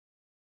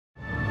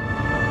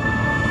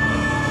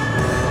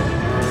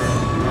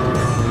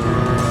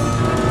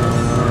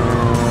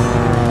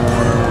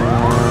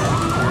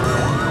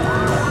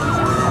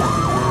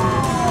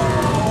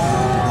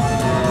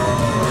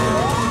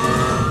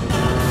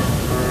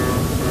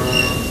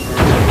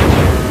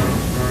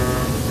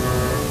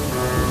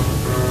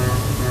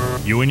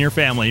You and your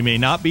family may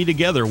not be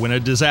together when a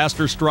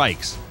disaster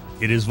strikes.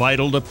 It is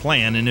vital to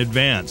plan in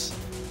advance.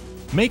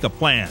 Make a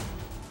plan.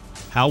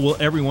 How will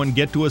everyone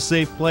get to a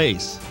safe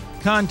place,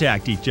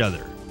 contact each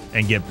other,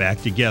 and get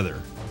back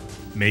together?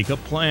 Make a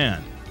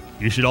plan.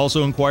 You should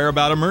also inquire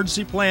about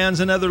emergency plans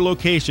and other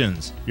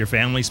locations your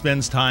family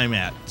spends time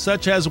at,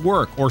 such as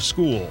work or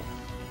school.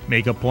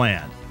 Make a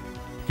plan.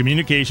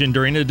 Communication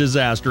during a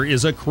disaster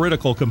is a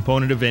critical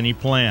component of any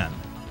plan.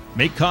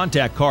 Make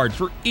contact cards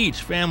for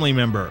each family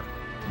member.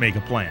 Make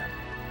a plan.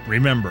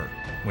 Remember,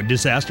 when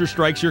disaster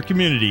strikes your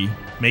community,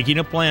 making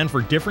a plan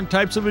for different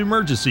types of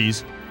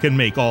emergencies can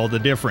make all the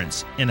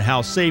difference in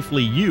how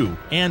safely you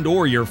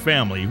and/or your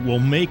family will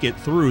make it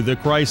through the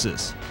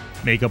crisis.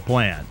 Make a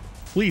plan.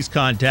 Please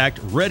contact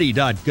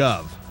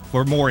ready.gov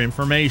for more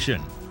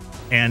information.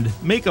 And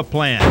make a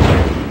plan.